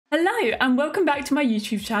Hello and welcome back to my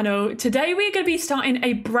YouTube channel. Today we're going to be starting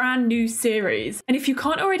a brand new series, and if you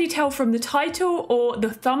can't already tell from the title or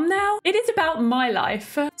the thumbnail, it is about my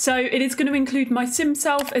life. So it is going to include my sim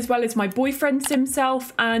self as well as my boyfriend sim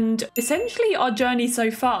self and essentially our journey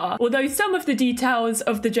so far. Although some of the details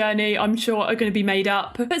of the journey I'm sure are going to be made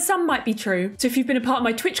up, but some might be true. So if you've been a part of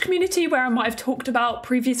my Twitch community where I might have talked about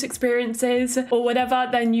previous experiences or whatever,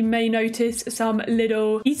 then you may notice some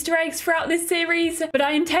little Easter eggs throughout this series. But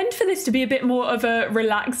I intend for this to be a bit more of a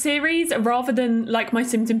relaxed series rather than like my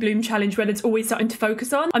Sims in Bloom challenge where there's always something to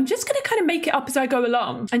focus on. I'm just going to kind of make it up as I go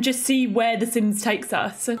along and just see where the Sims takes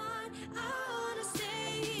us.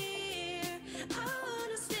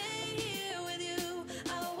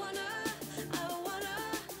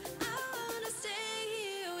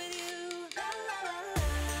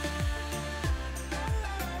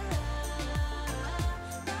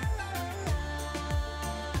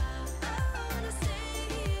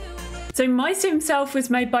 So my sim self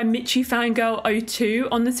was made by Mitchy Fangirl02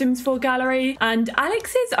 on the Sims 4 gallery, and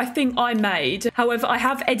Alex's I think I made. However, I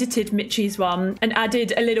have edited Mitchy's one and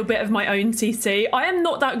added a little bit of my own CC. I am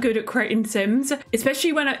not that good at creating Sims,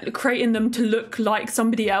 especially when creating them to look like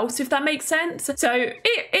somebody else, if that makes sense. So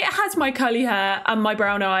it has my curly hair and my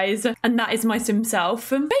brown eyes, and that is my sim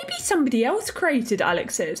self. Maybe somebody else created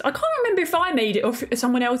Alex's. I can't remember if I made it or if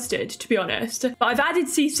someone else did, to be honest. But I've added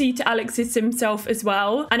CC to Alex's sim self as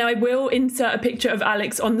well, and I will insert a picture of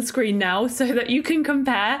Alex on the screen now so that you can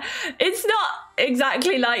compare. It's not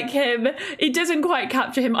exactly like him. It doesn't quite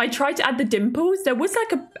capture him. I tried to add the dimples. There was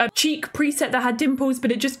like a cheek preset that had dimples,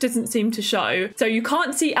 but it just doesn't seem to show. So you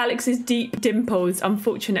can't see Alex's deep dimples,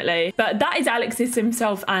 unfortunately. But that is Alex's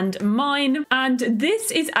himself and mine. And this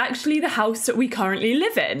is actually the house that we currently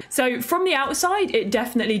live in. So from the outside, it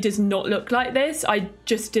definitely does not look like this. I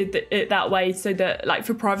just did it that way so that, like,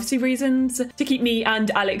 for privacy reasons, to keep me and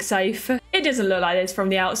Alex safe. It doesn't look like this from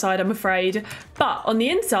the outside, I'm afraid. But on the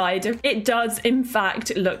inside, it does in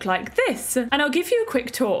fact look like this. And I'll give you a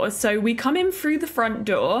quick tour. So we come in through the front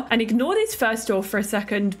door, and ignore this first door for a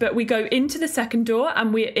second, but we go into the second door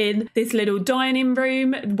and we're in this little dining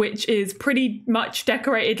room, which is pretty much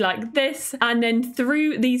decorated like this. And then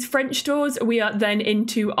through these French doors, we are then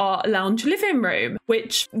into our lounge living room,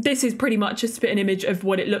 which this is pretty much a spitting image of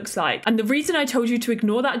what it looks like. And the reason I told you to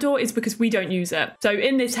ignore that door is because we don't use it. So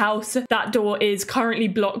in this house, that door is currently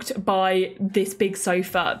blocked by this big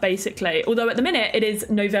sofa, basically. Although at the minute it is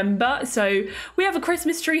November, so we have a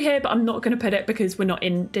Christmas tree here, but I'm not going to put it because we're not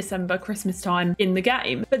in December Christmas time in the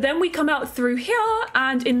game. But then we come out through here,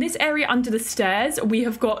 and in this area under the stairs we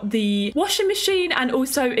have got the washing machine, and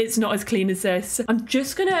also it's not as clean as this. I'm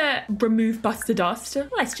just gonna remove Buster Dust.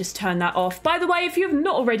 Let's just turn that off. By the way, if you have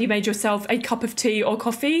not already made yourself a cup of tea or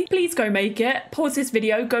coffee, please go make it. Pause this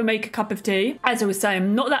video, go make a cup of tea. As I was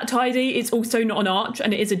saying, not that tidy. It's also not an arch,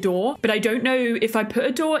 and it is a door, but I don't know if I put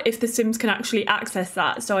a door if the Sims can actually access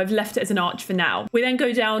that, so I've left it as an arch for now. We then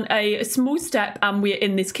go down a small step and we're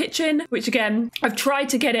in this kitchen, which again I've tried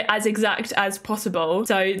to get it as exact as possible.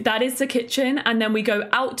 So that is the kitchen, and then we go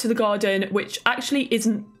out to the garden, which actually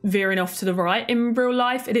isn't veering off to the right in real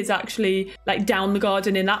life. It is actually like down the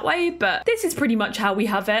garden in that way, but this is pretty much how we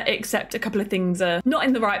have it, except a couple of things are not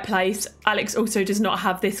in the right place. Alex also does not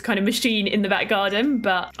have this kind of machine in the back garden,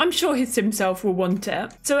 but I'm sure his sim self will want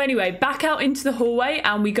it. So anyway, back out into the hallway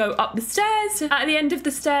and we go up the stairs. At the end of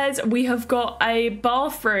the stairs we have got a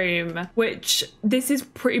bathroom, which this is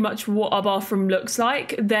pretty much what our bathroom looks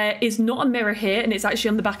like. There is not a mirror here, and it's actually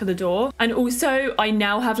on the back of the door. And also I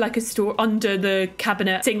now have like a store under the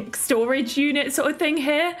cabinet sink storage unit sort of thing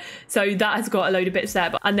here, so that has got a load of bits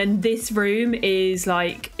there. And then this room is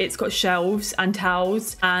like, it's got shelves and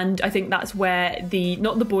towels, and I think that's where the,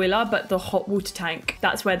 not the boiler, but the hot water tank,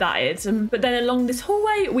 that's where that is. But then along this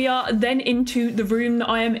hallway we are then into the room that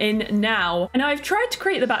I am in now, and I've tried to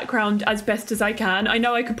create the background as best as I can. I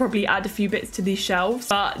know I could probably add a few bits to these shelves,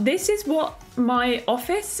 but this is what my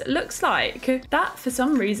office looks like. That for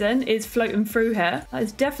some reason is floating through here. That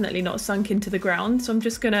is definitely not sunk into the ground, so I'm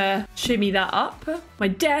just gonna shimmy that up. My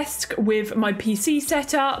desk with my PC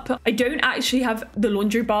set up. I don't actually have the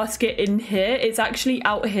laundry basket in here. It's actually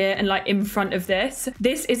out here and like in front of this.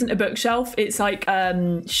 This isn't a bookshelf, it's like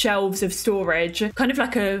shelves of storage, kind of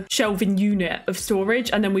like a shelving unit of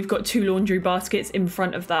storage, and then we've got two laundry baskets in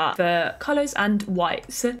front of that for colours and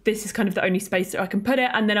whites. This is kind of the only space that I can put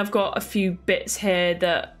it, and then I've got a few bits here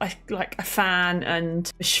that I like, a fan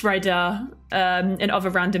and a shredder and other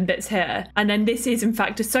random bits here. And then this is in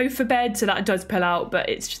fact a sofa bed, so that does pull out, but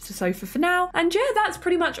it's just a sofa for now. And yeah, that's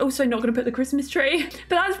pretty much, also not going to put the Christmas tree,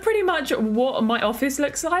 but that's pretty much what my office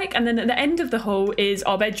looks like. And then at the end of the hall is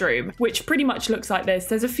our bedroom, which pretty much looks like this.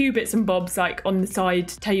 There's a few bits and bobs like on the side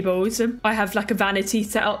tables. I have like a vanity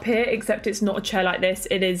set up here, except it's not a chair like this.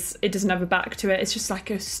 It doesn't have a back to it. It's just like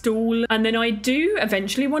a stool. And then I do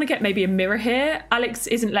eventually want to get maybe a mirror here. Alex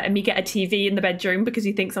isn't letting me get a TV in the bedroom because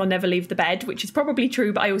he thinks I'll never leave the bed, which is probably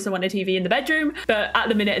true, but I also want a TV in the bedroom. But at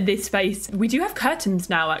the minute, this space, we do have curtains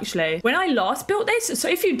now, actually. When I last built this, so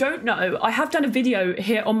if you don't know, I have done a video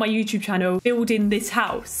here on my YouTube channel building this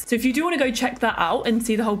house. So if you do want to go check that out and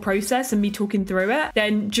see the whole process and me talking through it,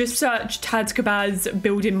 then just search Tazkabaz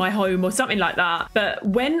building my home or something like that. But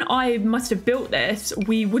when I must have built this,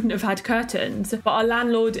 we wouldn't have had curtains, but our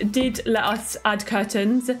landlord did let us add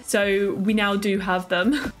curtains, so we now do have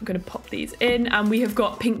them. I'm gonna pop these in, and we have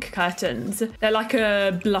got pink curtains. They're like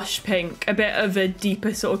a blush pink, a bit of a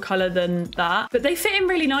deeper sort of color than that, but they fit in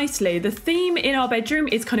really nicely. The theme in our bedroom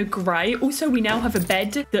is kind of grey. Also, we now have a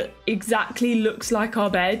bed that exactly looks like our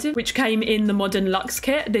bed, which came in the Modern Luxe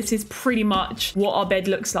kit. This is pretty much what our bed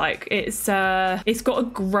looks like. It's got a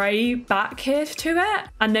grey back here to it,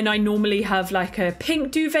 and then I normally have like a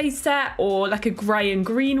pink duvet set or like a grey and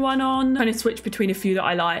green one on, kind of switch between a few that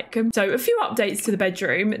I like. So a few updates to the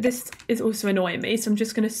bedroom. This is also annoying me, so I'm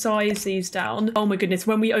just going to size these down. Oh my goodness,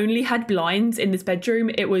 when we only had blinds in this bedroom,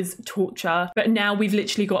 it was torture, but now we've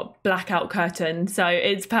literally got blackout curtains, so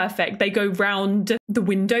it's perfect. They go round the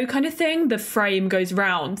window kind of thing. The frame goes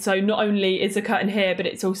round, so not only is the curtain here, but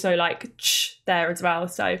it's also like there as well,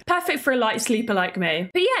 so perfect for a light sleeper like me.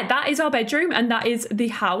 But yeah, that is our bedroom, and that is the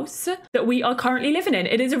house that we are currently living in.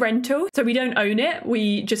 It is a rental, so we don't own it,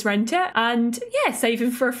 we just rent it. And yeah,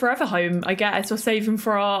 saving for a forever home, I guess, or saving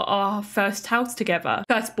for our first house together,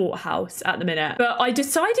 first bought house at the minute. But I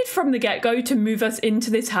decided from the get-go to move us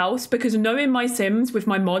into this house because knowing my Sims with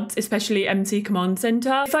my mods, especially MC Command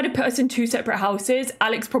Center, if I'd have put us in two separate houses,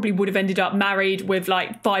 Alex probably would have ended up married with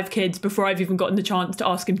like 5 kids before I've even gotten the chance to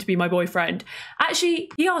ask him to be my boyfriend.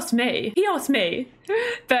 Actually, he asked me,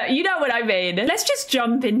 but you know what I mean. Let's just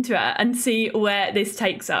jump into it and see where this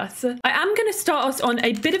takes us. I am going to start us on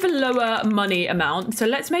a bit of a lower money amount, so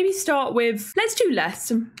let's maybe start with, let's do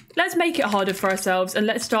less. Let's make it harder for ourselves, and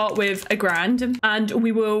let's start with £1,000, and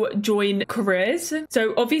we will join careers.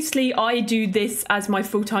 So obviously I do this as my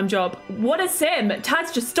full-time job. What a sim.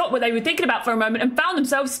 Taz just stopped what they were thinking about for a moment and found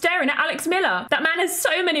themselves staring at Alex Miller. That man has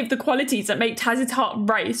so many of the qualities that make Taz's heart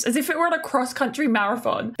race, as if it were on a cross-country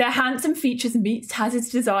marathon. Their handsome features meet Taz's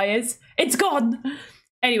desires. It's gone.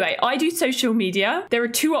 Anyway, I do social media. There are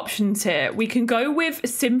 2 options here. We can go with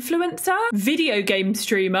Simfluencer, video game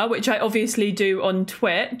streamer, which I obviously do on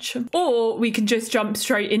Twitch, or we can just jump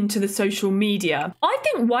straight into the social media. I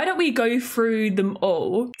think, why don't we go through them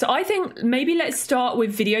all? So I think maybe let's start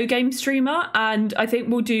with video game streamer, and I think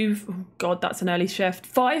we'll do, oh God, that's an early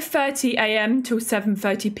shift, 5:30 a.m. till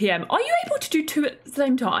 7:30 p.m. Are you able to do 2 at the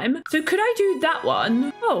same time? So could I do that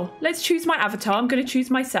one? Oh, let's choose my avatar. I'm going to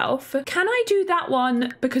choose myself. Can I do that one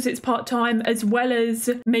because it's part-time, as well as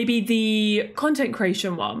maybe the content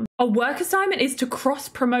creation one? A work assignment is to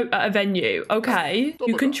cross-promote at a venue. Okay,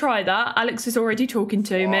 you can try that. Alex is already talking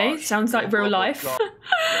to me. Sounds like real life.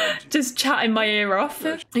 Just chatting my ear off.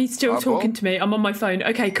 He's still talking to me. I'm on my phone.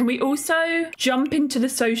 Okay, can we also jump into the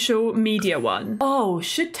social media one? Oh,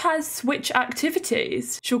 should Taz switch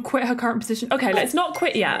activities? She'll quit her current position. Okay, let's not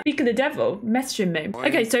quit yet. Speak of the devil, messaging me.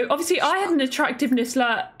 Okay, so obviously I had an attractiveness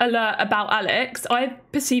alert about Alex. I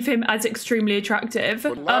perceive him as extremely attractive.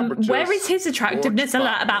 Where is his attractiveness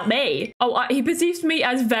alert about me? Oh, he perceives me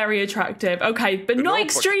as very attractive. Okay, but not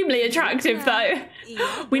extremely attractive though.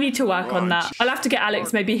 We need to work on that. I'll have to get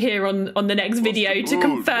Alex maybe here on the next video to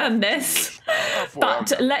confirm this.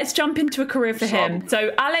 But let's jump into a career for him.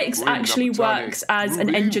 So Alex actually works as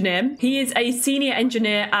an engineer. He is a senior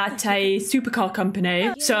engineer at a supercar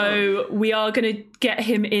company. So we are going to get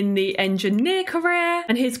him in the engineer career,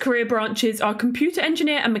 and his career branches are computer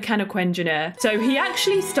engineer and mechanical engineer. So he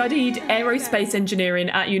actually studied aerospace engineering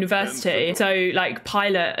at university, so like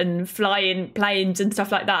pilot and flying planes and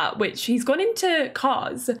stuff like that, which he's gone into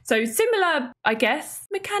cars. So similar, I guess,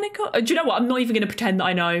 mechanical. Do you know what? I'm not even going to pretend that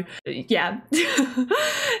I know. Yeah.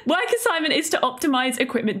 Work assignment is to optimize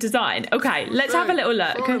equipment design. Okay, let's have a little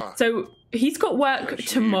look. So he's got work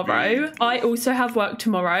tomorrow. I also have work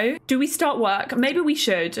tomorrow. Do we start work? Maybe we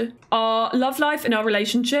should. Our love life and our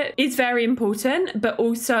relationship is very important, but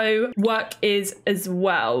also work is as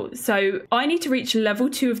well. So I need to reach level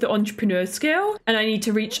 2 of the entrepreneur skill, and I need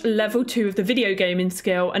to reach level 2 of the video gaming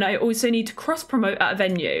skill, and I also need to cross promote at a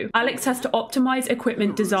venue. Alex has to optimize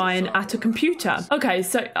equipment design at a computer. Okay,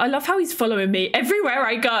 so I love how he's following me everywhere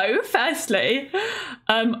I go. Firstly,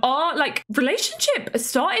 our like relationship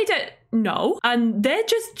started at no, and they're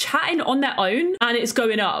just chatting on their own and it's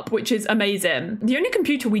going up, which is amazing. The only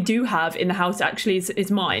computer we do have in the house actually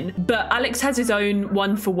is mine, but Alex has his own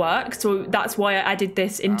one for work, so that's why I added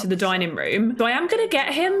this into the dining room. So I am going to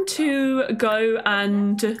get him to go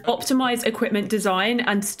and optimize equipment design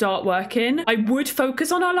and start working. I would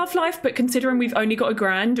focus on our love life, but considering we've only got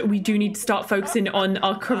 £1,000, we do need to start focusing on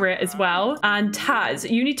our career as well. And Taz,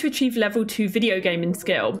 you need to achieve level 2 video gaming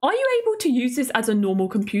skill. Are you able to use this as a normal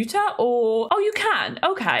computer? Or, oh, you can.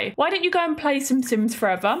 Okay. Why don't you go and play some Sims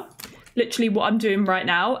Forever? Literally what I'm doing right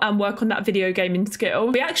now, and work on that video gaming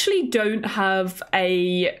skill. We actually don't have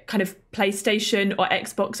a kind of PlayStation or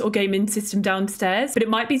Xbox or gaming system downstairs, but it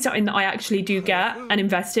might be something that I actually do get and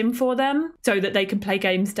invest in for them so that they can play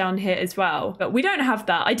games down here as well. But we don't have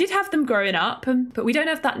that. I did have them growing up, but we don't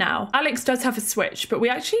have that now. Alex does have a Switch, but we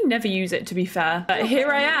actually never use it, to be fair. But here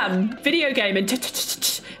I am, video gaming.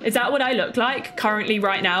 Is that what I look like currently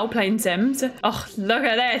right now playing Sims? Oh, look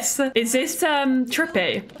at this. Is this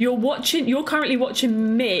trippy? You're currently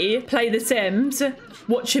watching me play The Sims.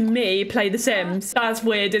 Watching me play The Sims. That's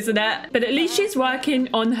weird, isn't it? But at least she's working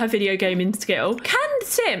on her video gaming skill. Can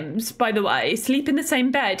Sims, by the way, sleep in the same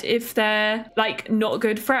bed if they're like not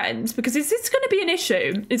good friends? Because is this going to be an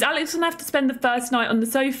issue? Is Alex going to have to spend the first night on the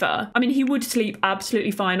sofa? I mean, he would sleep absolutely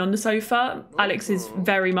fine on the sofa. Alex is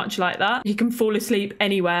very much like that. He can fall asleep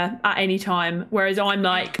anywhere at any time. Whereas I'm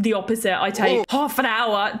like the opposite. I take half an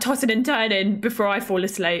hour tossing and turning before I fall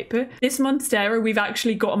asleep. This Monstera, we've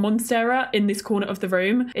actually got a Monstera in this corner of the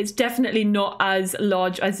room. It's definitely not as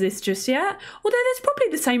large as this just yet, although there's probably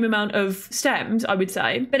the same amount of stems, I would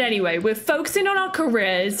say. But anyway, we're focusing on our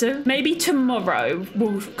careers. Maybe tomorrow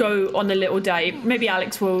we'll go on a little date. Maybe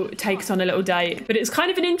Alex will take us on a little date. But it's kind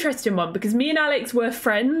of an interesting one because me and Alex were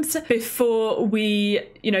friends before we,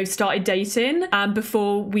 you know, started dating, and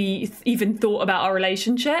before we even thought about our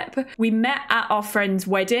relationship. We met at our friend's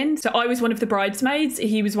wedding. So I was one of the bridesmaids,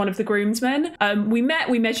 he was one of the groomsmen. We met,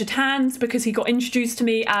 we measured hands because he got introduced to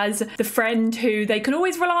me as the friend who they can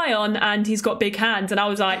always rely on, and he's got big hands. And I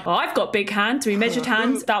was like, oh, I've got big hands. So we measured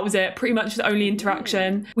hands. That was it. Pretty much the only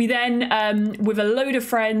interaction. We then, with a load of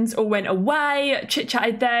friends, all went away,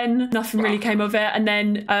 chit-chatted then. Nothing really came of it. And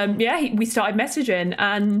then, yeah, we started messaging.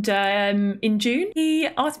 And in June, he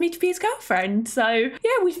asked me to be his girlfriend. So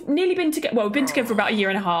yeah, we've nearly been together. Well, we've been together for about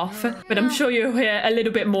 1.5 years. But I'm sure you'll hear a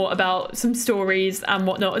little bit more about some stories and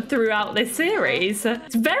whatnot throughout this series.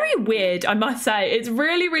 It's very weird, I must say. It's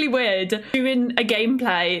really, really weird doing a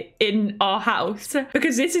gameplay in our house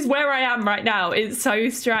because this is where I am right now. It's so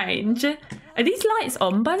strange. Are these lights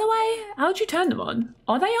on, by the way? How do you turn them on?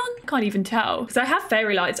 Are they on? Can't even tell. Because I have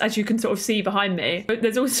fairy lights, as you can sort of see behind me. But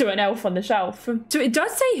there's also an elf on the shelf. So it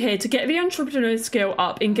does say here, to get the entrepreneur skill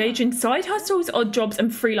up, engage in side hustles, odd jobs,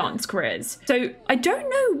 and freelance careers. So I don't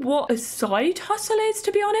know what a side hustle is,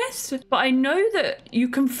 to be honest. But I know that you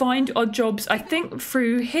can find odd jobs, I think,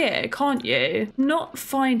 through here, can't you? Not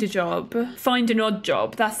find a job. Find an odd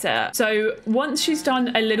job. That's it. So once she's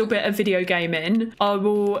done a little bit of video gaming, I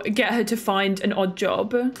will get her to find an odd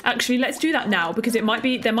job. Actually, let's do that now because there might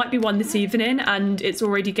be one this evening and it's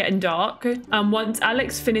already getting dark. And once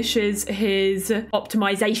Alex finishes his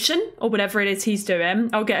optimization or whatever it is he's doing,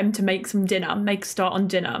 I'll get him to make some dinner, make a start on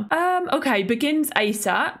dinner. Okay, begins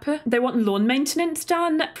ASAP. They want lawn maintenance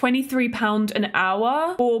done, £23 an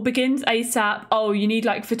hour, or begins ASAP. Oh, you need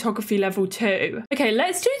like photography level 2. Okay,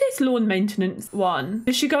 let's do this lawn maintenance one.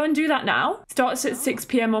 Does she go and do that now? Starts at 6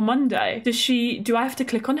 p.m. on Monday. Do I have to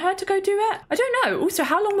click on her to go do it? I don't know. Also,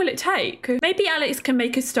 how long will it take? Maybe Alex can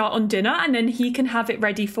make a start on dinner and then he can have it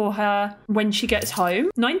ready for her when she gets home.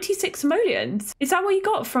 96 simoleons. Is that what you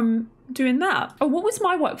got from doing that? Oh, what was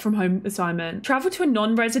my work from home assignment? Travel to a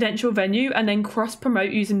non-residential venue and then cross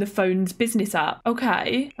promote using the phone's business app.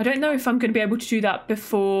 Okay. I don't know if I'm going to be able to do that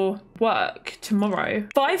before work tomorrow.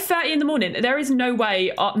 5:30 in the morning. There is no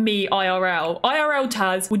way me IRL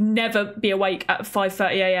Taz would never be awake at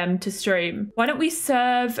 5:30 a.m. to stream. Why don't we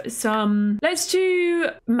serve some, let's do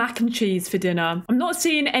mac and cheese for dinner. I'm not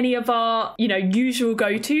seeing any of our, you know, usual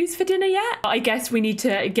go-tos for dinner yet. I guess we need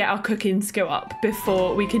to get our cooking skill up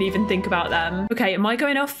before we can even think about them. Okay, am I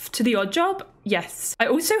going off to the odd job? Yes, I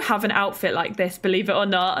also have an outfit like this, believe it or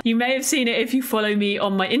not. You may have seen it if you follow me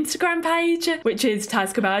on my Instagram page, which is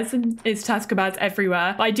Tazkabaz, and it's Tazkabaz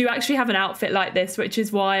everywhere. But I do actually have an outfit like this, which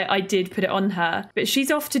is why I did put it on her. But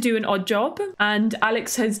she's off to do an odd job, and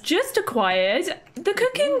Alex has just acquired the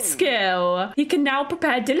cooking skill. He can now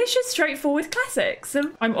prepare delicious, straightforward classics.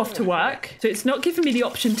 I'm off to work, so it's not giving me the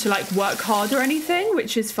option to like work hard or anything,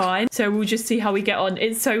 which is fine. So we'll just see how we get on.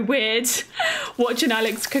 It's so weird watching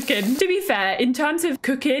Alex cooking. To be fair, in terms of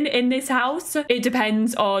cooking in this house, it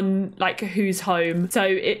depends on like who's home.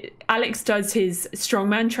 So Alex does his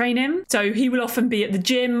strongman training, so he will often be at the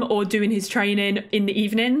gym or doing his training in the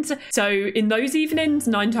evenings. So in those evenings,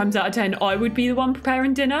 9 times out of 10, I would be the one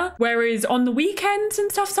preparing dinner. Whereas on the weekends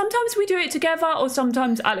and stuff, sometimes we do it together, or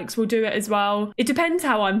sometimes Alex will do it as well. It depends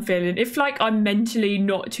how I'm feeling. If like I'm mentally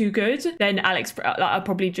not too good, then Alex, like, I'll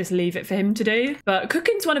probably just leave it for him to do. But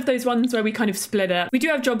cooking's one of those ones where we kind of split it. We do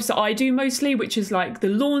have jobs that I do mostly, which is like the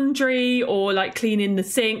laundry or like cleaning the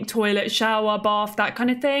sink, toilet, shower, bath, that kind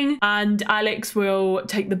of thing. And Alex will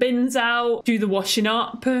take the bins out, do the washing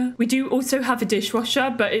up. We do also have a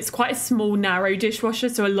dishwasher, but it's quite a small, narrow dishwasher,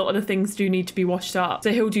 so a lot of the things do need to be washed up.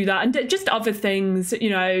 So he'll do that, and just other things,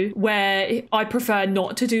 you know, where I prefer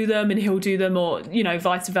not to do them and he'll do them, or, you know,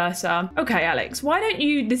 vice versa. Okay, Alex, why don't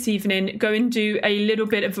you this evening go and do a little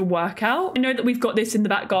bit of a workout? I know that we've got this in the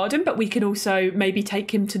back garden, but we could also maybe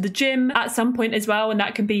take him to the gym at some point as well, and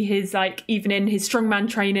that can be his like evening, his strongman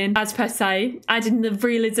training as per se, adding the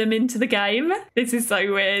realism into the game. This is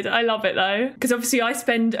so weird. I love it though, because obviously I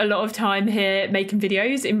spend a lot of time here making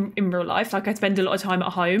videos in real life. Like I spend a lot of time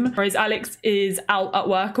at home, whereas Alex is out at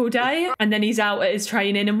work all day and then he's out at his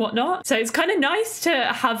training and whatnot. So it's kind of nice to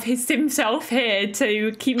have his sim self here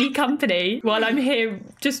to keep me company while I'm here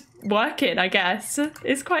just working, I guess.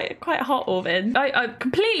 It's quite heartwarming. I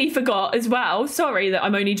completely forgot as well, sorry that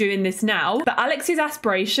I'm only doing this now, but Alex's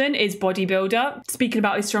aspiration is bodybuilder. Speaking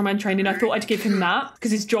about his strongman training, I thought I'd give him that,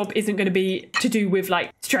 because his job isn't going to be to do with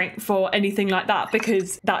like strength or anything like that,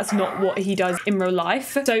 because that's not what he does in real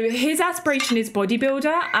life. So his aspiration is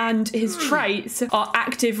bodybuilder, and his traits are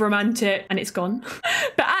active, romantic, and it's gone.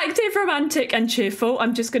 But active, romantic, and cheerful.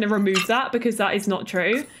 I'm just going to remove that because that is not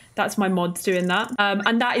true. That's my mods doing that.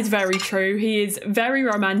 And that is very true. He is very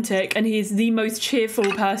romantic, and he is the most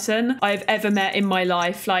cheerful person I've ever met in my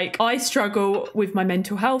life. Like, I struggle with my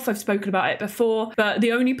mental health. I've spoken about it before, but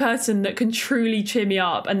the only person that can truly cheer me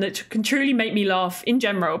up and that can truly make me laugh in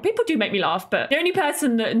general, people do make me laugh, but the only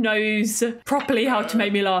person that knows properly how to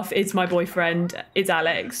make me laugh is my boyfriend, is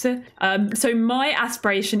Alex. So my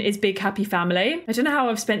aspiration is big happy family. I don't know how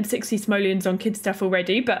I've spent 60 simoleons on kid stuff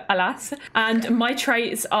already, but alas. And my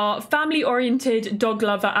traits are family-oriented, dog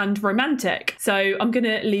lover, and romantic. So I'm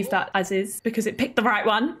gonna leave that as is because it picked the right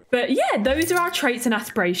one. But yeah, those are our traits and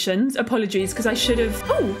aspirations. Apologies, because I should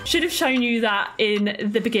have shown you that in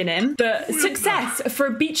the beginning. But success. For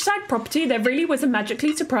a beachside property, there really was a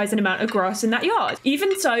magically surprising amount of grass in that yard.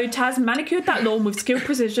 Even so, Taz manicured that lawn with skilled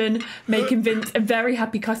precision, making Vince a very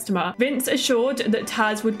happy customer. Vince assured that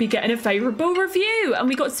Taz would be getting a favourable review, and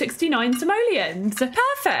we got 69 simoleons.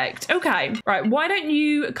 Perfect. Okay, right, why don't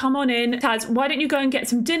you come on in, Taz, why don't you go and get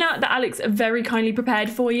some dinner that Alex very kindly prepared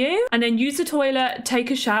for you, and then use the toilet, take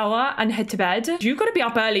a shower, and head to bed. You've got to be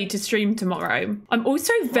up early to stream tomorrow. I'm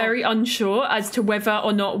also very unsure as to whether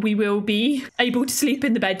or not we will be able to sleep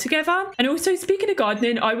in the bed together. And also, speaking of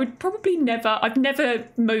gardening, I would probably I've never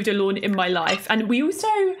mowed a lawn in my life, and we also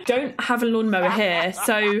don't have a lawnmower here.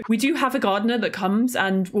 So we do have a gardener that comes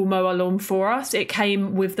and will mow our lawn for us. It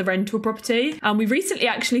came with the rental property, and we recently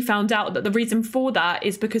actually found out that the reason for that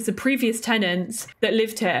is because the previous tenants that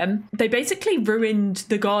lived here, they basically ruined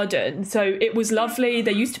the garden. So it was lovely.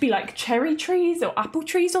 There used to be like cherry trees or apple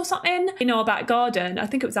trees or something in our back garden. I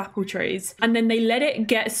think it was apple trees. And then they let it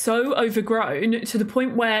get so overgrown to the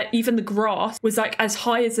point where even the grass was like as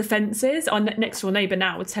high as the fences. Our next door neighbour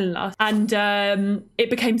now was telling us. And it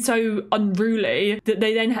became so unruly that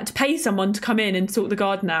they then had to pay someone to come in and sort the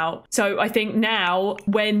garden out. So I think now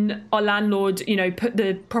when our landlord, you know, put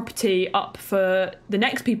the property up for the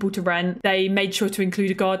next people to rent, they made sure to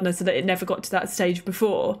include a gardener so that it never got to that stage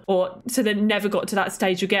before, or so that it never got to that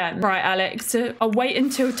stage again. Right, Alex, I'll wait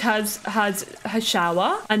until Taz has her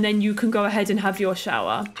shower, and then you can go ahead and have your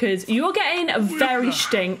shower, because you're getting a very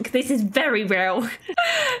stink. This is very real.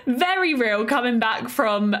 Very real, coming back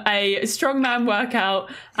from a strongman workout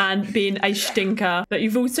and being a stinker. But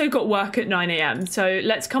you've also got work at 9 a.m. So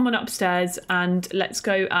let's come on upstairs and let's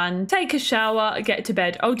go and take a shower, get to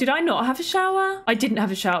bed. Oh, did I not have a shower? I didn't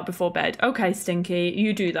have a shower before bed. Okay, Stinky,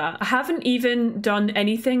 you do that. I haven't even done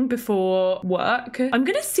anything before work. I'm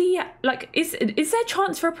gonna see, like, is there a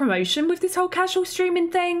chance for a promotion with this whole casual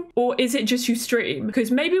streaming thing? Or is it just you stream?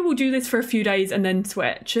 Because maybe we'll do this for a few days and then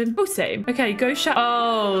switch. We'll see. Okay, go shower.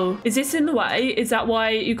 Oh, is this in the way? Is that why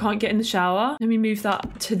you can't get in the shower? Let me move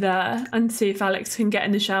that to there and see if Alex can get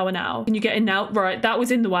in the shower now. Can you get in now? Right, that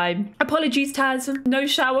was in the way. Apologies, Taz. No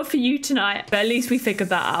shower for you tonight. But at least we figured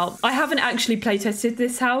that out. I haven't actually play tested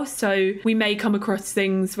this house, so we may come across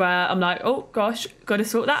things where I'm like, oh gosh, gotta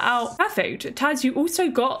sort that out. Perfect. Taz, you also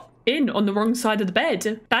got in on the wrong side of the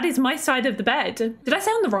bed. That is my side of the bed. Did I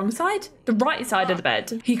say on the wrong side? The right side of the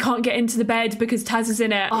bed. He can't get into the bed because Taz is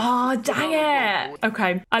in it. Oh, dang it.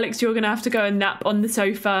 Okay, Alex, you're gonna have to go and nap on the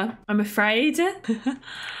sofa, I'm afraid.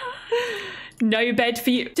 No bed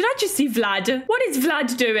for you. Did I just see Vlad? What is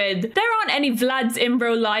Vlad doing? There aren't any Vlads in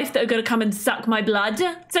real life that are going to come and suck my blood.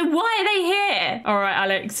 So why are they here? All right,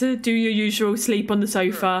 Alex, do your usual sleep on the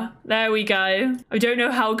sofa. There we go. I don't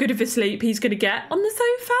know how good of a sleep he's going to get on the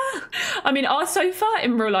sofa. I mean, our sofa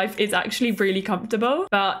in real life is actually really comfortable,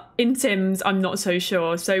 but in Sims, I'm not so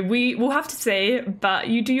sure. So we will have to see, but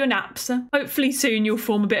you do your naps. Hopefully soon you'll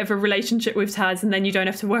form a bit of a relationship with Taz and then you don't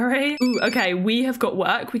have to worry. Ooh, okay, we have got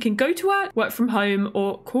work. We can go to work from home,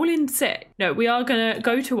 or call in sick. No, we are gonna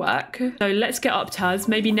go to work. So let's get up, Taz.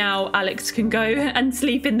 Maybe now Alex can go and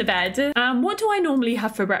sleep in the bed. What do I normally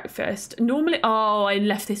have for breakfast? Normally, oh, I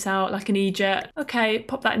left this out like an idiot. Okay,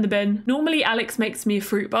 pop that in the bin. Normally Alex makes me a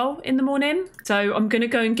fruit bowl in the morning. So I'm gonna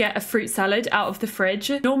go and get a fruit salad out of the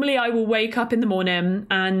fridge. Normally I will wake up in the morning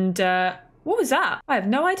and what was that? I have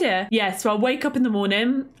no idea. Yeah, so I'll wake up in the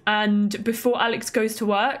morning and before Alex goes to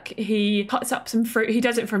work, he cuts up some fruit. He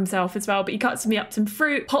does it for himself as well, but he cuts me up some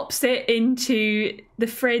fruit, pops it into the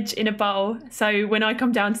fridge in a bowl. So when I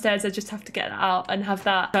come downstairs, I just have to get that out and have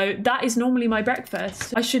that. So that is normally my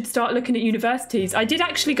breakfast. I should start looking at universities. I did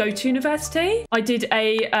actually go to university. I did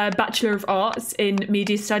a Bachelor of Arts in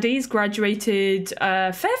Media Studies, graduated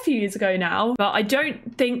a fair few years ago now, but I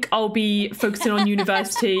don't think I'll be focusing on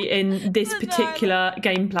university in this particular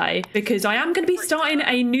gameplay because I am going to be starting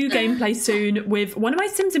a new gameplay soon with one of my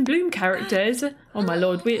Sims in Bloom characters. Oh my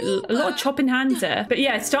lord, a lot of chopping hands here. But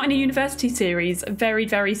yeah, starting a university series very,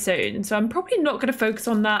 very soon. So I'm probably not going to focus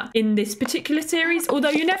on that in this particular series. Although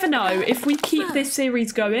you never know, if we keep this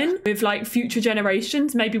series going with like future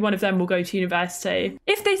generations, maybe one of them will go to university.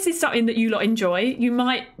 If this is something that you lot enjoy, you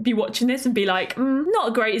might be watching this and be like, not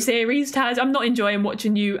a great series, Taz. I'm not enjoying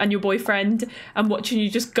watching you and your boyfriend and watching you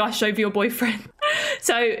just gush over your boyfriend.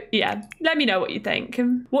 So yeah, let me know what you think.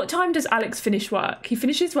 What time does Alex finish work? He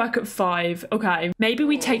finishes work at 5. Okay, maybe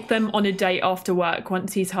we take them on a date after work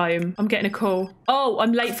once he's home. I'm getting a call. Oh,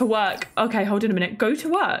 I'm late for work. Okay, hold on a minute. Go to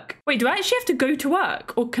work. Wait, do I actually have to go to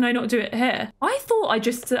work or can I not do it here? I thought I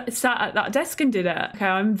just sat at that desk and did it. Okay,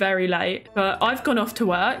 I'm very late, but I've gone off to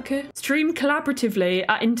work. Stream collaboratively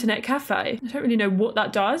at Internet Cafe. I don't really know what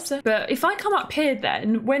that does, but if I come up here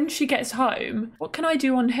then, when she gets home, what can I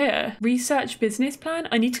do on here? Research business plan.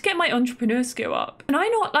 I need to get my entrepreneur skill up. Can I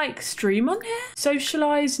not like stream on here?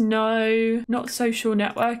 Socialize? No. Not social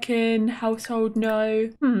networking. Household? No.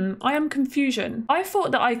 I am confusion. I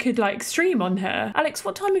thought that I could like stream on here. Alex,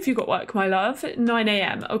 what time have you got work, my love? 9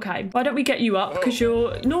 a.m. Okay. Why don't we get you up? Because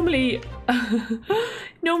you're normally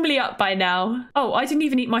normally up by now. Oh, I didn't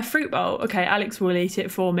even eat my fruit bowl. Okay, Alex will eat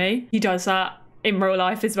it for me. He does that in real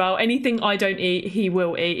life as well. Anything I don't eat, he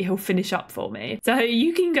will eat. He'll finish up for me. So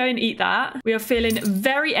you can go and eat that. We are feeling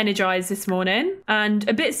very energized this morning and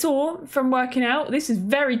a bit sore from working out. This is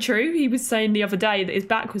very true. He was saying the other day that his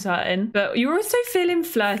back was hurting, but you're also feeling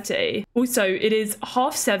flirty. Also, it is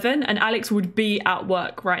 7:30 and Alex would be at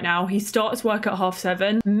work right now. He starts work at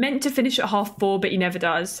 7:30, meant to finish at 4:30, but he never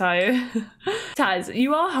does. So Taz,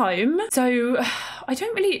 you are home. So I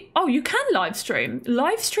don't really, oh, you can live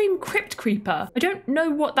stream Crypt Creeper. I don't know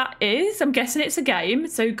what that is. I'm guessing it's a game,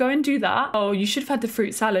 so go and do that. Oh, you should have had the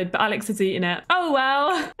fruit salad, but Alex has eaten it. Oh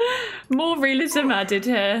well. More realism added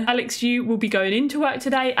here. Alex, you will be going into work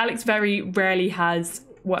today. Alex very rarely has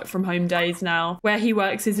work from home days now. Where he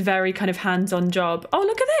works is a very kind of hands-on job. Oh,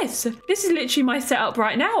 look at this. This is literally my setup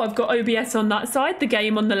right now. I've got OBS on that side, the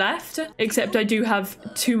game on the left, except I do have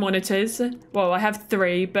 2 monitors. Well, I have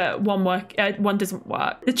 3, but one doesn't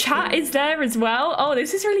work. The chat is there as well. Oh,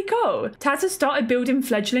 this is really cool. Taz has started building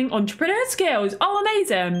fledgling entrepreneur skills. Oh,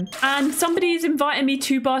 amazing. And somebody's inviting me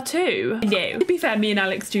to Bar 2. Yeah. To be fair, me and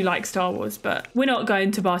Alex do like Star Wars, but we're not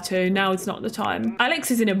going to Bar 2. Now is not the time.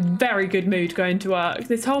 Alex is in a very good mood going to work.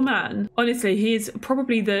 This whole man, honestly, he is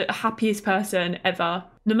probably the happiest person ever.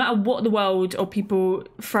 No matter what the world or people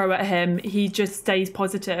throw at him, he just stays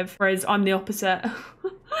positive. Whereas I'm the opposite.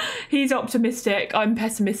 He's optimistic, I'm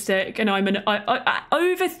pessimistic, and I'm an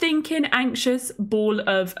overthinking, anxious ball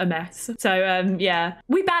of a mess. So yeah,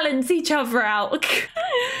 we balance each other out.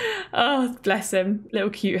 Oh, bless him. Little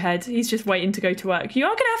cute head. He's just waiting to go to work. You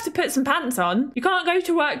are going to have to put some pants on. You can't go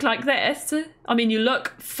to work like this. I mean, you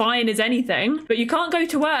look fine as anything, but you can't go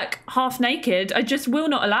to work half naked. I just will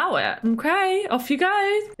not allow it. Okay, off you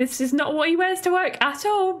go. This is not what he wears to work at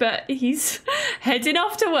all, but he's heading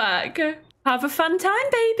off to work. Have a fun time,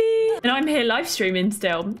 baby. And I'm here live streaming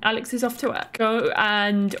still. Alex is off to work. Go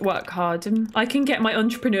and work hard. I can get my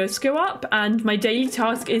entrepreneur skill up, and my daily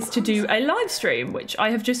task is to do a live stream, which I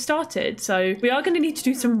have just started. So we are going to need to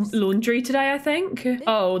do some laundry today, I think.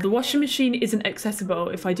 Oh, the washing machine isn't accessible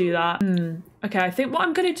if I do that. Okay, I think what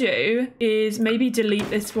I'm going to do is maybe delete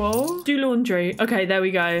this wall. Do laundry. Okay, there we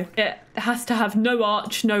go. It has to have no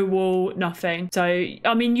arch, no wall, nothing. So,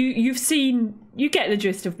 I mean, you've seen... You get the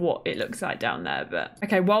gist of what it looks like down there, but...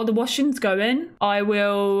 Okay, while the washing's going, I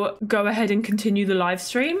will go ahead and continue the live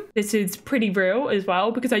stream. This is pretty real as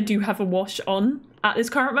well, because I do have a wash on at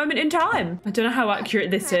this current moment in time. I don't know how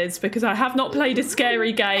accurate this is, because I have not played a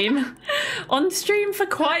scary game on stream for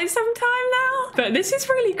quite some time now. But this is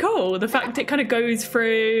really cool. The fact it kind of goes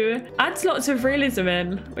through, adds lots of realism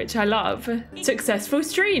in, which I love. Successful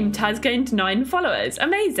stream. Taz gained 9 followers.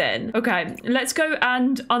 Amazing. Okay, let's go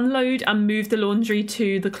and unload and move the laundry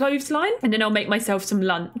to the clothesline, and then I'll make myself some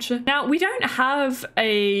lunch. Now, we don't have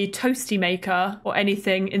a toasty maker or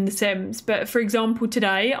anything in The Sims, but for example,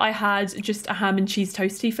 today I had just a ham and cheese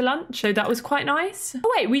toasty for lunch, so that was quite nice.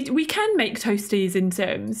 Oh wait, we can make toasties in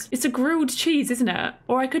Sims. It's a grilled cheese, isn't it?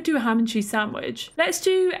 Or I could do a ham and cheese sandwich. Let's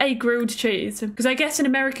do a grilled cheese, because I guess in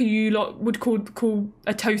America you lot would call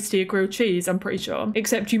a toasty a grilled cheese, I'm pretty sure,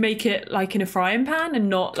 except you make it like in a frying pan and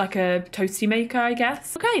not like a toasty maker, I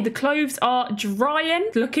guess. Okay, the clothes are drying,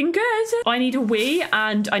 looking good. I need a wee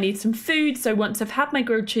and I need some food, so once I've had my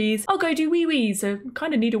grilled cheese, I'll go do wee-wees. I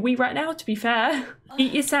kind of need a wee right now, to be fair.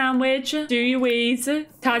 Eat your sandwich, do your wheeze.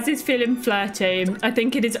 Taz is feeling flirty. I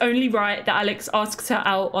think it is only right that Alex asks her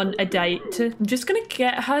out on a date. I'm just gonna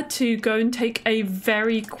get her to go and take a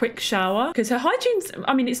very quick shower, because her hygiene's,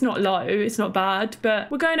 I mean, it's not low, it's not bad, but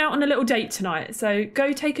we're going out on a little date tonight. So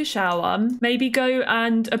go take a shower, maybe go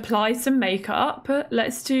and apply some makeup.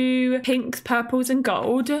 Let's do pinks, purples and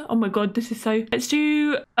gold. Oh my God, this is so, let's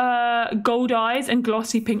do gold eyes and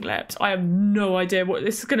glossy pink lips. I have no idea what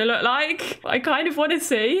this is gonna look like. I kind of want to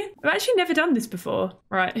see. I've actually never done this before.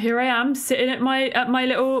 Right, here I am sitting at my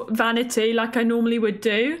little vanity like I normally would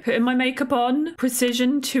do, putting my makeup on,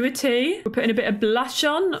 precision to a T. We're putting a bit of blush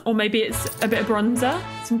on, or maybe it's a bit of bronzer,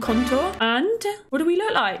 some contour. And what do we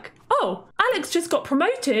look like? Oh, Alex just got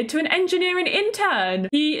promoted to an engineering intern.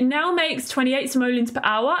 He now makes 28 simoleons per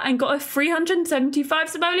hour and got a 375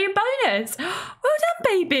 simoleon bonus. Well done,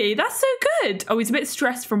 baby. That's so good. Oh, he's a bit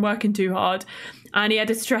stressed from working too hard, and he had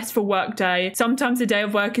a stressful work day. Sometimes a day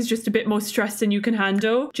of work is just a bit more stress than you can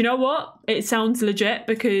handle. Do you know what? It sounds legit,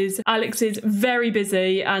 because Alex is very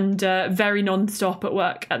busy and very non-stop at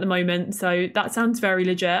work at the moment. So that sounds very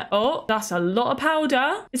legit. Oh, that's a lot of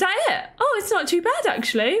powder. Is that it? Oh, it's not too bad,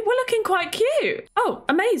 actually. We're looking quite cute. Oh,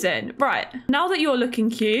 amazing. Right. Now that you're looking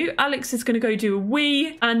cute, Alex is going to go do a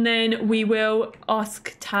wee, and then we will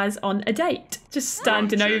ask Taz on a date. Just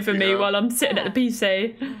standing over me while I'm sitting at the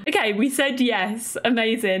PC. Okay, we said yes.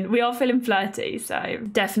 Amazing. We are feeling flirty, so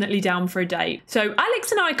definitely down for a date. So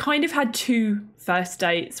Alex and I kind of had 2 first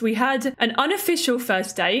dates. We had an unofficial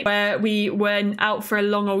first date where we went out for a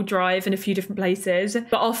long old drive in a few different places.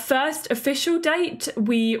 But our first official date,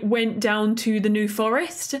 we went down to the New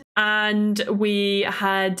Forest and we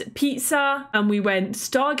had pizza and we went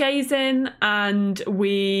stargazing and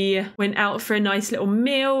we went out for a nice little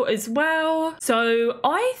meal as well. So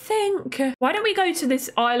I think, why don't we go to this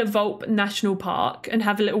Isle of Vulp National Park and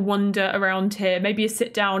have a little wander around here, maybe a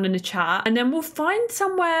sit down and a chat, and then we'll find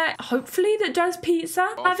somewhere hopefully that does pizza,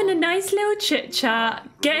 having a nice little chit chat,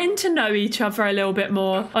 getting to know each other a little bit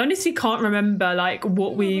more. I honestly can't remember like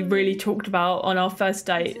what we really talked about on our first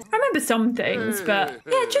date. I remember some things, but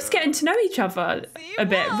yeah, just getting to know each other a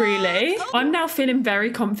bit, really. I'm now feeling very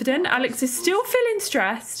confident. Alex is still feeling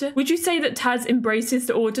stressed. Would you say that Taz embraces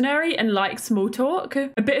the ordinary and likes small talk?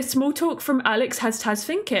 A bit of small talk from Alex has Taz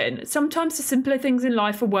thinking. Sometimes the simpler things in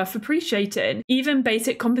life are worth appreciating. Even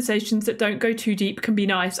basic conversations that don't go too deep can be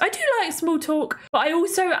nice. I do like small talk, but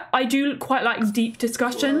I do quite like deep discussion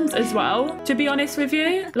discussions as well, to be honest with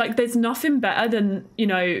you. Like, there's nothing better than, you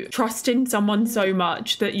know, trusting someone so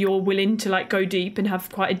much that you're willing to like go deep and have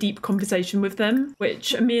quite a deep conversation with them,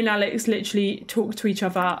 which me and Alex literally talk to each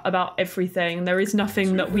other about everything. There is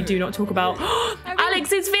nothing that we do not talk about.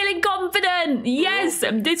 Alex is feeling confident. Yes,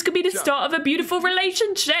 this could be the start of a beautiful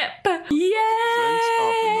relationship.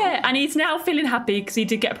 Yeah. And he's now feeling happy because he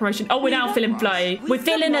did get a promotion. Oh, we're now feeling flirty. We're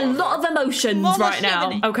feeling a lot of emotions right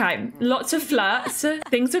now. Okay, lots of flirts.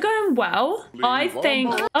 Things are going well. I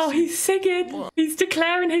think... Oh, he's singing. He's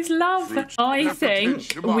declaring his love. I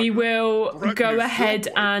think we will go ahead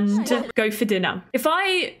and go for dinner. If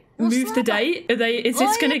I move the date, is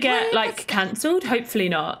this gonna get like cancelled? Hopefully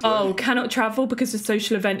not. Oh, cannot travel because the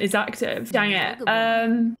social event is active. Dang it.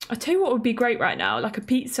 I'll tell you what would be great right now, like a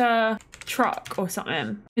pizza truck or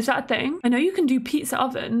something. Is that a thing? I know you can do pizza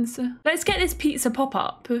ovens. Let's get this pizza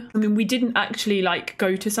pop-up. I mean, we didn't actually like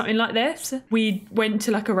go to something like this. We went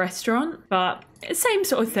to like a restaurant, but same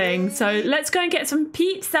sort of thing. So let's go and get some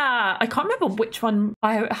pizza. I can't remember which one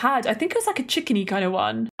I had. I think it was like a chickeny kind of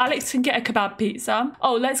one. Alex can get a kebab pizza.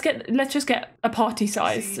 Oh, let's just get a party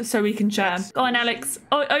size so we can share. Go on, Alex.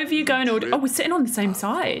 Oh, over you go and order. Oh, we're sitting on the same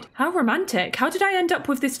side. How romantic. How did I end up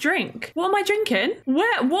with this drink? What am I drinking?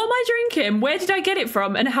 What am I drinking? Where did I get it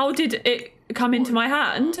from? And how did it come into my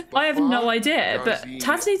hand? I have no idea, but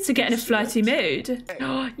Taz needs to get in a flirty mood.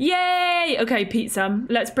 Yay! Okay, pizza.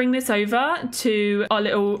 Let's bring this over to our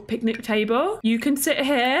little picnic table. You can sit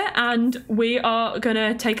here and we are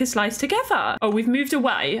gonna take a slice together. Oh, we've moved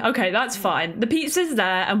away. Okay, that's fine. The pizza's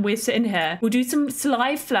there and we're sitting here. We'll do some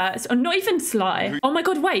sly flirts. Or not even sly. Oh my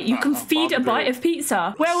god, wait, you can feed a bite of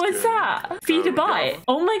pizza. Where was that? Feed a bite.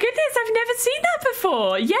 Oh my goodness, I've never seen that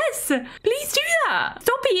before. Yes, please do that.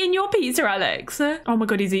 Stop eating your pizza, Alex. Oh my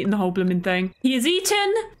god, he's eaten the whole blooming thing. He has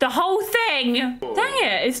eaten the whole thing. Dang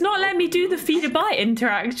it, it's not letting me do the feed a bite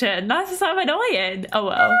interaction. That's so annoying. Oh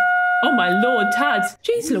well. Oh my lord, Taz.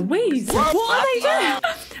 Jeez Louise. What are they doing?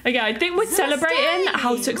 Okay, I think we're celebrating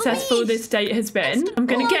how successful this date has been. I'm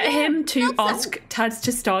going to get him to ask Taz to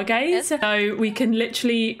stargaze so we can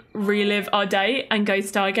literally relive our date and go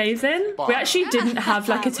stargazing. We actually didn't have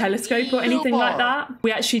like a telescope or anything like that.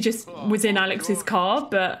 We actually just was in Alex's car,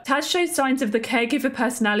 but Taz shows signs of the caregiver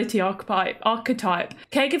personality archetype.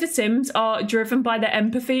 Caregiver Sims are driven by their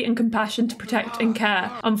empathy and compassion to protect and care.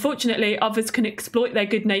 Unfortunately, others can exploit their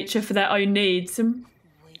good nature for their own needs.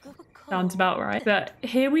 Sounds about right. But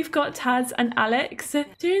here we've got Taz and Alex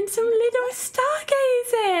doing some little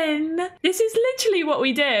stargazing. This is literally what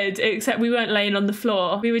we did, except we weren't laying on the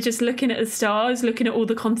floor. We were just looking at the stars, looking at all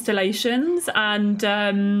the constellations. And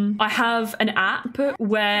I have an app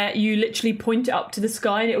where you literally point it up to the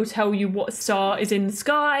sky and it will tell you what star is in the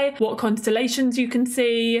sky, what constellations you can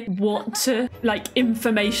see, what like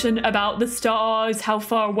information about the stars, how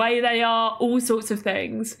far away they are, all sorts of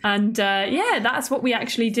things. And yeah, that's what we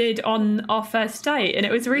actually did on our first date, and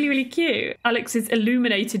it was really, really cute. Alex is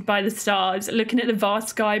illuminated by the stars. Looking at the vast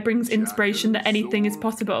sky brings inspiration that anything is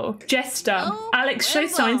possible. Jester. Alex shows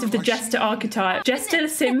signs of the jester archetype. Jester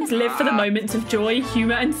Sims live for the moments of joy,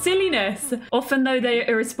 humor, and silliness. Often, though, they are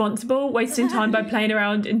irresponsible, wasting time by playing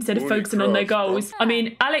around instead of focusing on their goals. I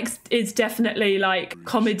mean, Alex is definitely like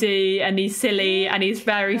comedy, and he's silly, and he's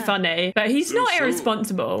very funny, but he's not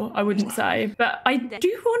irresponsible, I wouldn't say. But I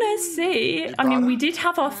do want to see, I mean, we did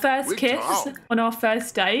have our first kiss on our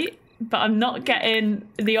first date, but I'm not getting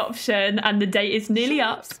the option and the date is nearly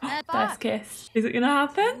up. First kiss. Is it gonna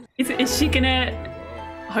happen? Is she gonna...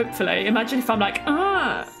 Hopefully. Imagine if I'm like,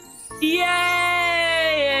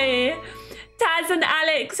 yay! Taz and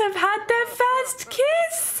Alex have had their first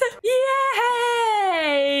kiss.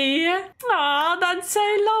 Yay! Aw, that's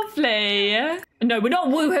so lovely. No, we're not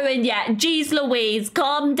woohooing yet. Jeez Louise,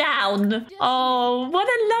 calm down. Oh, what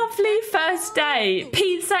a lovely first date.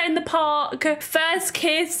 Pizza in the park, first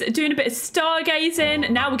kiss, doing a bit of stargazing.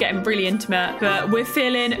 Now we're getting really intimate, but we're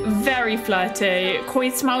feeling very flirty. Coy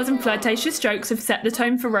smiles and flirtatious jokes have set the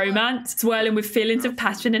tone for romance, swirling with feelings of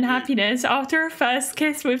passion and happiness after a first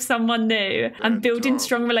kiss with someone new. And building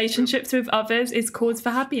strong relationships with others is cause for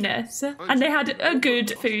happiness. And they had a good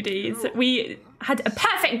foodies. We had a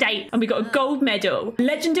perfect date and we got a gold medal.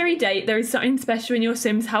 Legendary date. There is something special in your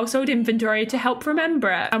Sims household inventory to help remember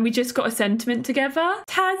it. And we just got a sentiment together.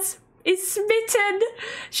 Taz is smitten.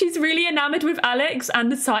 She's really enamored with Alex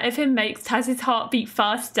and the sight of him makes Taz's heart beat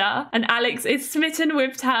faster. And Alex is smitten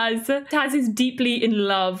with Taz. Taz is deeply in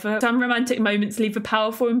love. Some romantic moments leave a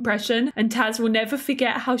powerful impression and Taz will never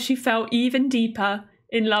forget how she felt even deeper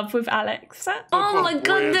in love with Alex. Oh my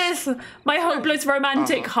goodness. My hopeless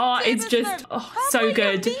romantic heart is just so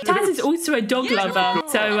good. Taz is also a dog lover.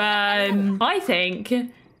 So I think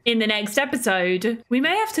in the next episode, we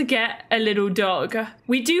may have to get a little dog.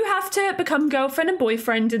 We do have to become girlfriend and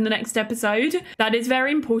boyfriend in the next episode. That is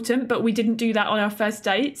very important, but we didn't do that on our first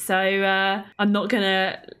date. So I'm not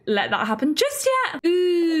gonna let that happen just yet.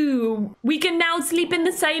 Ooh, we can now sleep in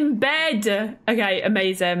the same bed. Okay,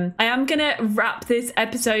 amazing. I am gonna wrap this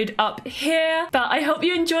episode up here, but I hope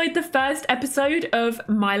you enjoyed the first episode of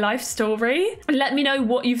my life story. Let me know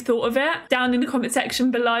what you've thought of it down in the comment section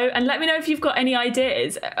below, and let me know if you've got any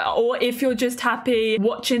ideas, or if you're just happy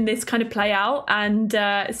watching this kind of play out and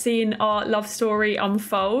seeing our love story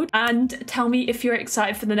unfold. And tell me if you're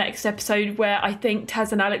excited for the next episode, where I think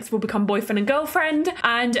Taz and Alex will become boyfriend and girlfriend,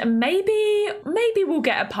 and maybe we'll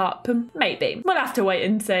get a pup. Maybe. We'll have to wait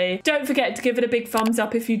and see. Don't forget to give it a big thumbs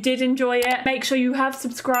up if you did enjoy it. Make sure you have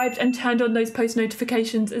subscribed and turned on those post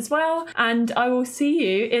notifications as well. And I will see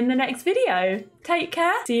you in the next video. Take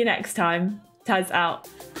care. See you next time. Taz out.